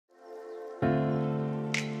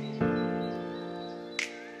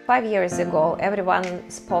5 years ago, everyone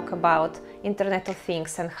spoke about Internet of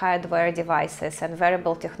Things and hardware devices and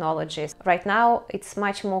wearable technologies. Right now, it's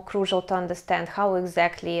much more crucial to understand how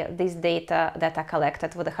exactly these data that are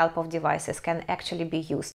collected with the help of devices can actually be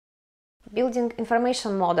used. Building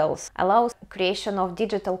information models allows creation of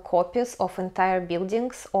digital copies of entire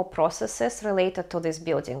buildings or processes related to these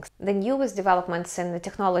buildings. The newest developments in the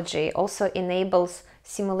technology also enables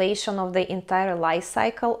simulation of the entire life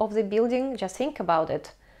cycle of the building. Just think about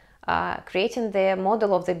it. Creating the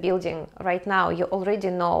model of the building right now, you already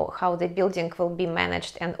know how the building will be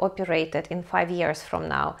managed and operated in 5 years from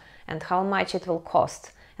now, and how much it will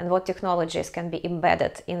cost, and what technologies can be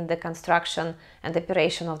embedded in the construction and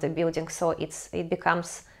operation of the building, so it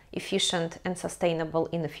becomes efficient and sustainable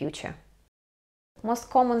in the future. Most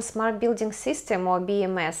common smart building system, or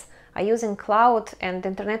BMS, are using cloud and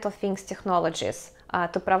Internet of Things technologies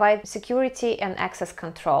to provide security and access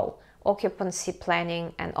control, occupancy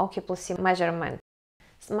planning and occupancy measurement.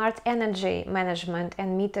 Smart energy management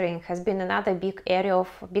and metering has been another big area of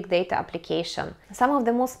big data application. Some of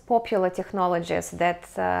the most popular technologies that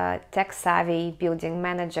tech-savvy building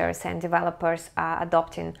managers and developers are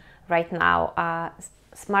adopting right now are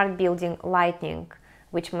smart building lighting,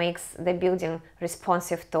 which makes the building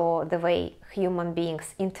responsive to the way human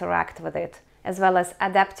beings interact with it, as well as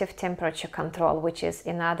adaptive temperature control, which is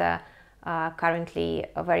another currently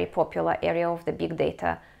a very popular area of the big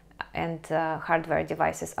data and hardware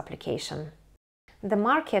devices application. The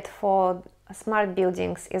market for smart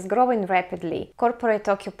buildings is growing rapidly. Corporate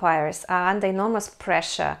occupiers are under enormous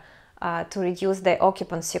pressure to reduce their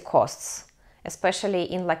occupancy costs, especially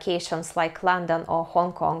in locations like London or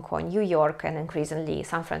Hong Kong or New York, and increasingly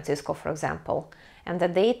San Francisco, for example. And the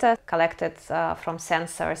data collected from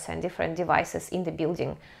sensors and different devices in the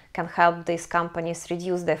building can help these companies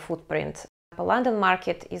reduce their footprint. The London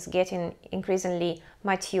market is getting increasingly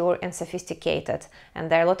mature and sophisticated,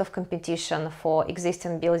 and there are a lot of competition for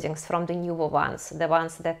existing buildings from the newer ones, the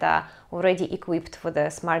ones that are already equipped with the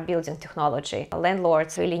smart building technology.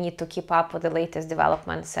 Landlords really need to keep up with the latest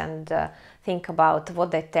developments and think about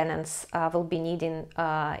what their tenants will be needing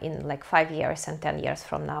in like 5 years and 10 years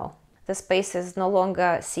from now. The space is no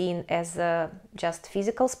longer seen as just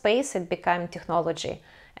physical space, it became technology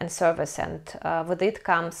and service, and with it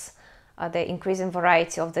comes the increasing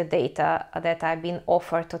variety of the data that are being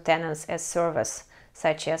offered to tenants as service,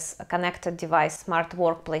 such as connected device, smart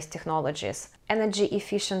workplace technologies. Energy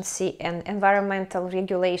efficiency and environmental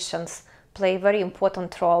regulations play a very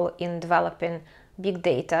important role in developing big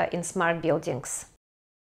data in smart buildings.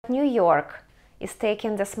 New York is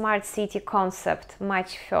taking the smart city concept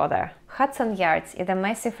much further. Hudson Yards is a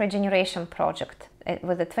massive regeneration project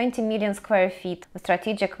with a 20 million square feet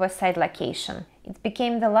strategic west side location. It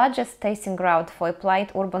became the largest testing ground for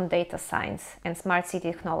applied urban data science and smart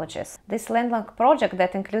city technologies. This landmark project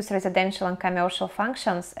that includes residential and commercial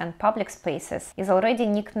functions and public spaces is already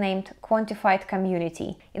nicknamed Quantified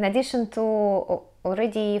Community. In addition to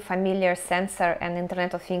already familiar sensor and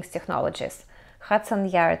Internet of Things technologies, Hudson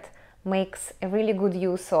Yards makes a really good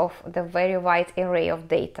use of the very wide array of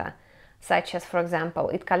data, such as, for example,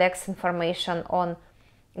 it collects information on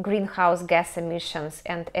greenhouse gas emissions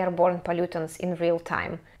and airborne pollutants in real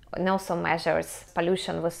time, and also measures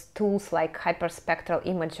pollution with tools like hyperspectral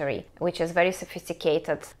imagery, which is very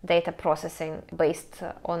sophisticated data processing based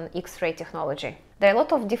on X-ray technology. There are a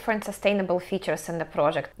lot of different sustainable features in the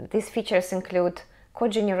project. These features include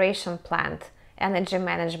cogeneration plant, energy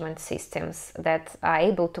management systems that are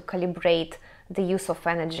able to calibrate the use of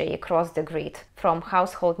energy across the grid. From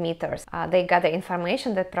household meters, they gather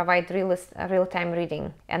information that provide real-time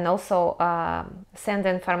reading, and also send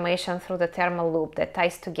information through the thermal loop that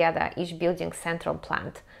ties together each building's central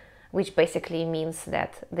plant, which basically means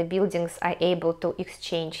that the buildings are able to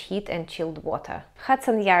exchange heat and chilled water.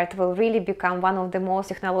 Hudson Yards will really become one of the most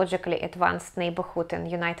technologically advanced neighborhoods in the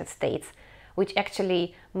United States, which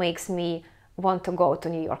actually makes me want to go to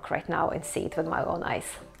New York right now and see it with my own eyes.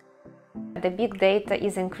 The big data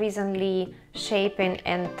is increasingly shaping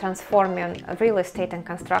and transforming real estate and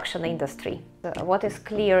construction industry. What is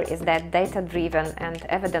clear is that data-driven and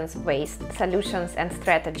evidence-based solutions and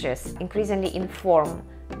strategies increasingly inform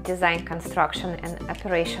design, construction and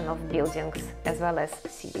operation of buildings as well as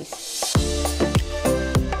cities.